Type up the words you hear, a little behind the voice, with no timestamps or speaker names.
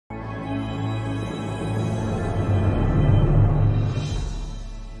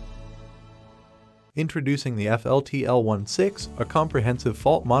Introducing the FLT L16, a comprehensive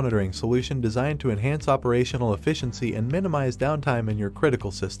fault monitoring solution designed to enhance operational efficiency and minimize downtime in your critical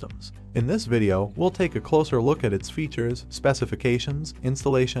systems. In this video, we'll take a closer look at its features, specifications,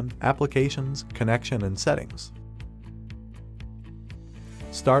 installation, applications, connection, and settings.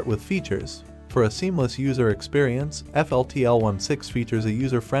 Start with features. For a seamless user experience, FLT L16 features a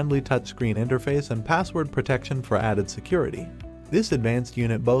user-friendly touchscreen interface and password protection for added security. This advanced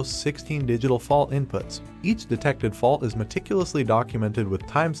unit boasts 16 digital fault inputs. Each detected fault is meticulously documented with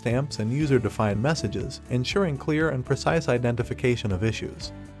timestamps and user-defined messages, ensuring clear and precise identification of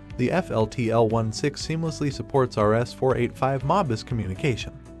issues. The FLT L16 seamlessly supports RS485 Modbus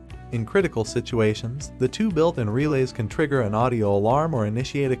communication. In critical situations, the two built-in relays can trigger an audio alarm or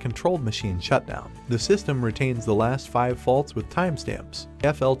initiate a controlled machine shutdown. The system retains the last 5 faults with timestamps.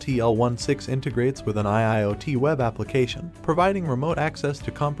 FLT L16 integrates with an IoT web application, providing remote access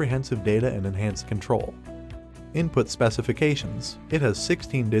to comprehensive data and enhanced control. Input specifications. It has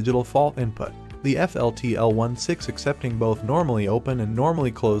 16 digital fault input. The FLT L16 accepting both normally open and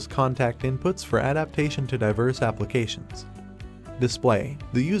normally closed contact inputs for adaptation to diverse applications. Display.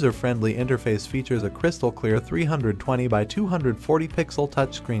 The user-friendly interface features a crystal-clear 320 by 240 pixel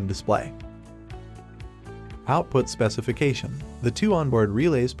touchscreen display. Output specification. The two onboard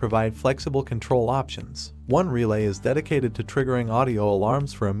relays provide flexible control options. One relay is dedicated to triggering audio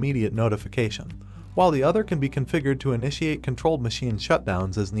alarms for immediate notification, while the other can be configured to initiate controlled machine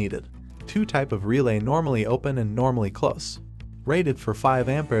shutdowns as needed. Two types of relay, normally open and normally close. Rated for 5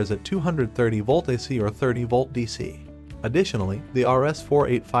 amperes at 230 volt AC or 30 volt DC. Additionally, the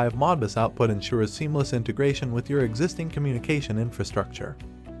RS485 Modbus output ensures seamless integration with your existing communication infrastructure.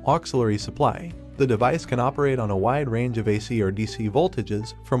 Auxiliary supply. The device can operate on a wide range of AC or DC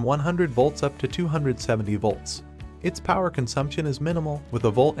voltages, from 100 volts up to 270 volts. Its power consumption is minimal, with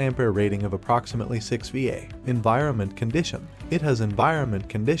a volt-ampere rating of approximately 6 VA. Environment condition. It has environment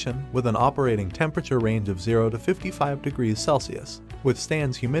condition with an operating temperature range of 0 to 55 degrees Celsius,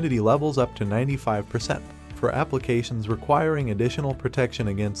 withstands humidity levels up to 95%. For applications requiring additional protection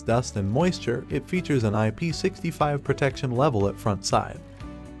against dust and moisture, it features an IP65 protection level at front side.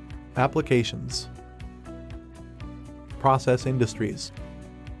 Applications. Process industries.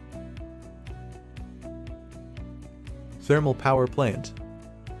 Thermal power plant.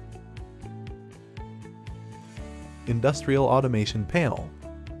 Industrial automation panel.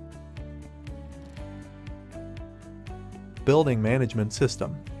 Building management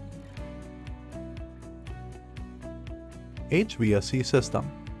system. HVAC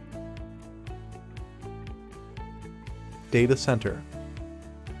system. Data center.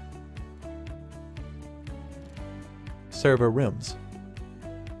 Server rooms.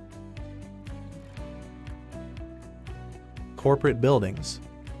 Corporate buildings.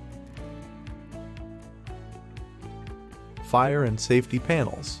 Fire and safety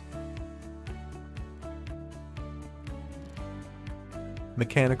panels.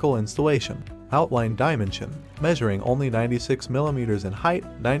 Mechanical installation. Outline dimension, measuring only 96 mm in height,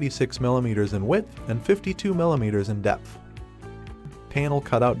 96 mm in width, and 52 mm in depth. Panel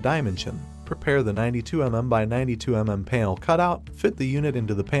cutout dimension. Prepare the 92 mm by 92 mm panel cutout, fit the unit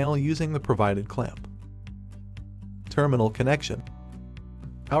into the panel using the provided clamp. Terminal connection.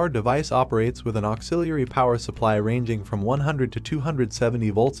 Our device operates with an auxiliary power supply ranging from 100 to 270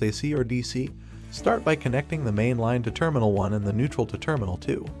 volts AC or DC. Start by connecting the main line to Terminal 1 and the neutral to Terminal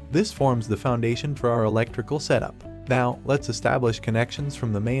 2. This forms the foundation for our electrical setup. Now, let's establish connections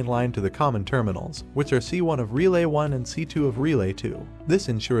from the main line to the common terminals, which are C1 of Relay 1 and C2 of Relay 2. This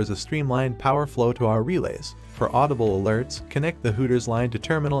ensures a streamlined power flow to our relays. For audible alerts, connect the Hooters line to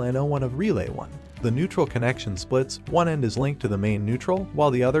Terminal NO1 of Relay 1. The neutral connection splits. One end is linked to the main neutral, while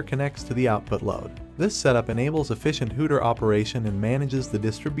the other connects to the output load. This setup enables efficient Hooter operation and manages the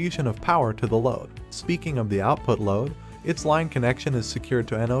distribution of power to the load. Speaking of the output load, its line connection is secured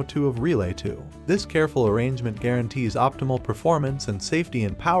to NO2 of Relay 2. This careful arrangement guarantees optimal performance and safety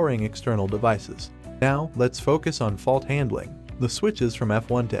in powering external devices. Now, let's focus on fault handling. The switches from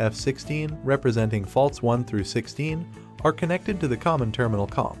F1 to F16, representing faults 1 through 16, are connected to the common terminal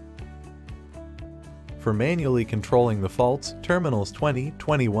COM. For manually controlling the faults, terminals 20,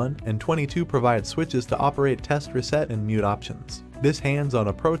 21, and 22 provide switches to operate test, reset, and mute options. This hands-on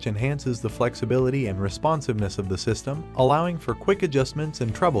approach enhances the flexibility and responsiveness of the system, allowing for quick adjustments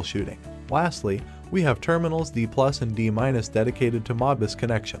and troubleshooting. Lastly, we have terminals D+ and D- dedicated to Modbus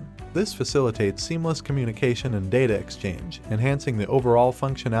connection. This facilitates seamless communication and data exchange, enhancing the overall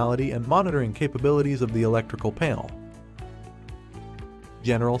functionality and monitoring capabilities of the electrical panel.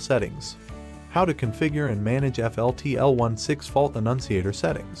 General settings. How to configure and manage FLT L16 Fault Annunciator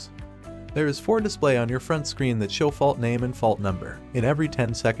settings. There is 4 display on your front screen that show fault name and fault number. In every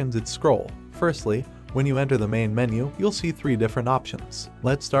 10 seconds it scroll. Firstly, when you enter the main menu, you'll see 3 different options.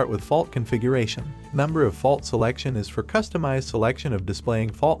 Let's start with fault configuration. Number of fault selection is for customized selection of displaying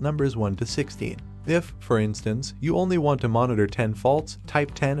fault numbers 1 to 16. If, for instance, you only want to monitor 10 faults,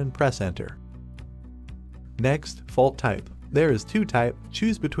 type 10 and press enter. Next, fault type. There is 2 type.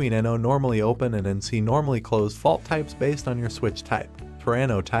 Choose between NO normally open and NC normally closed fault types based on your switch type. For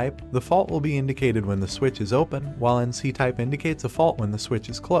NO type, the fault will be indicated when the switch is open, while NC type indicates a fault when the switch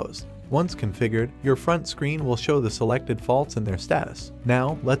is closed. Once configured, your front screen will show the selected faults and their status.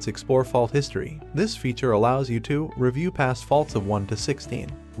 Now, let's explore fault history. This feature allows you to review past faults of 1 to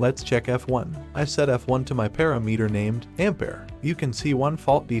 16. Let's check F1. I set F1 to my parameter named ampere. You can see 1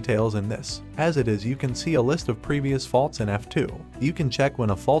 fault details in this. As it is, you can see a list of previous faults in F2. You can check when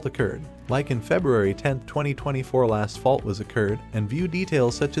a fault occurred, like in February 10, 2024 last fault was occurred, and view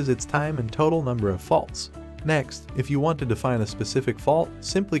details such as its time and total number of faults. Next, if you want to define a specific fault,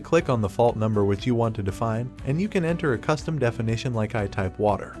 simply click on the fault number which you want to define, and you can enter a custom definition like I type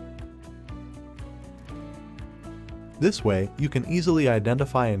water. This way, you can easily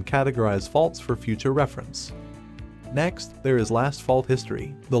identify and categorize faults for future reference. Next, there is last fault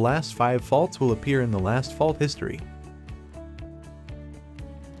history. The last 5 faults will appear in the last fault history.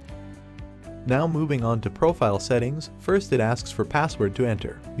 Now moving on to profile settings, first it asks for password to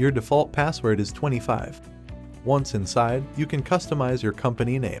enter. Your default password is 25. Once inside, you can customize your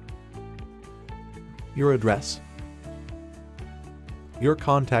company name, your address, your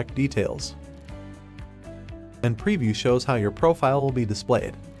contact details, and preview shows how your profile will be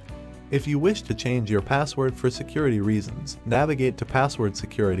displayed. If you wish to change your password for security reasons, navigate to Password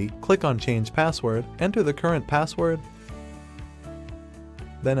Security, click on Change Password, enter the current password,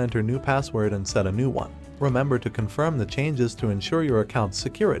 then enter new password and set a new one. Remember to confirm the changes to ensure your account's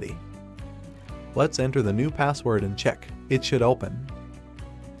security. Let's enter the new password and check. It should open.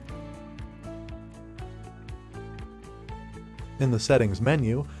 In the Settings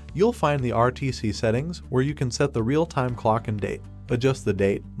menu, you'll find the RTC settings where you can set the real-time clock and date. Adjust the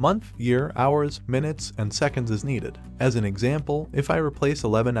date, month, year, hours, minutes, and seconds as needed. As an example, if I replace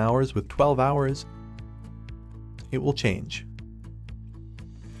 11 hours with 12 hours, it will change.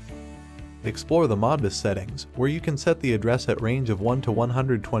 Explore the Modbus settings, where you can set the address at range of 1 to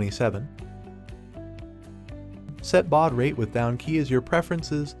 127. Set baud rate with down key as your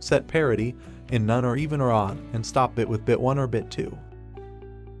preferences, set parity in none or even or odd, and stop bit with bit 1 or bit 2.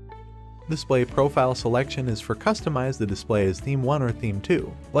 Display profile selection is for customize the display as theme 1 or theme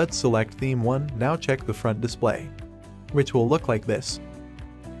 2. Let's select theme 1, now check the front display, which will look like this.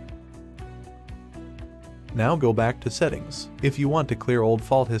 Now go back to settings. If you want to clear old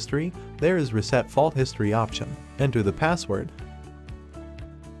fault history, there is Reset Fault History option. Enter the password.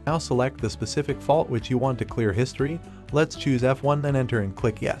 Now select the specific fault which you want to clear history. Let's choose F1 and enter and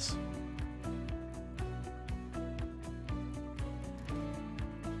click Yes.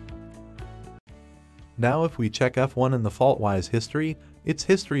 Now if we check F1 in the fault-wise history, its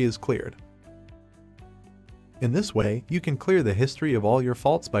history is cleared. In this way, you can clear the history of all your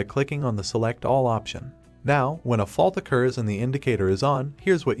faults by clicking on the Select All option. Now, when a fault occurs and the indicator is on,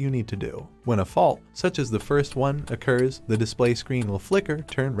 here's what you need to do. When a fault, such as the first one, occurs, the display screen will flicker,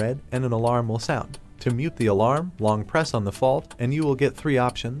 turn red, and an alarm will sound. To mute the alarm, long press on the fault, and you will get 3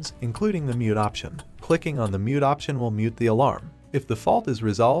 options, including the mute option. Clicking on the mute option will mute the alarm. If the fault is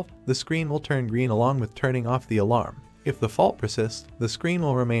resolved, the screen will turn green along with turning off the alarm. If the fault persists, the screen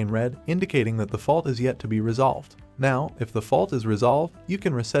will remain red, indicating that the fault is yet to be resolved. Now, if the fault is resolved, you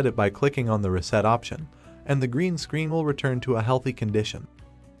can reset it by clicking on the Reset option, and the green screen will return to a healthy condition.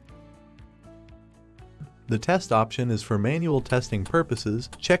 The Test option is for manual testing purposes,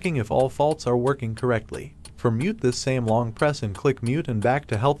 checking if all faults are working correctly. For mute, this same long press and click mute and back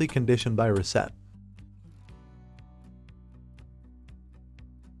to healthy condition by Reset.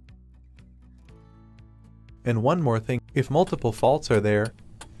 And one more thing, if multiple faults are there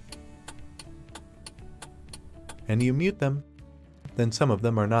and you mute them, then some of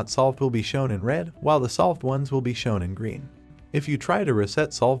them are not solved will be shown in red, while the solved ones will be shown in green. If you try to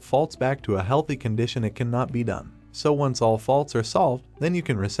reset solved faults back to a healthy condition, it cannot be done. So once all faults are solved, then you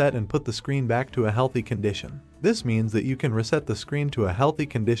can reset and put the screen back to a healthy condition. This means that you can reset the screen to a healthy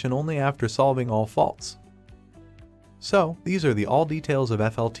condition only after solving all faults. So, these are the all details of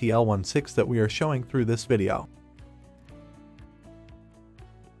FLT L16 that we are showing through this video.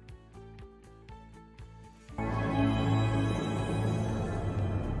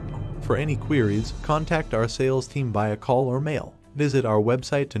 For any queries, contact our sales team via call or mail. Visit our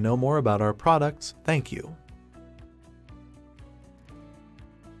website to know more about our products. Thank you.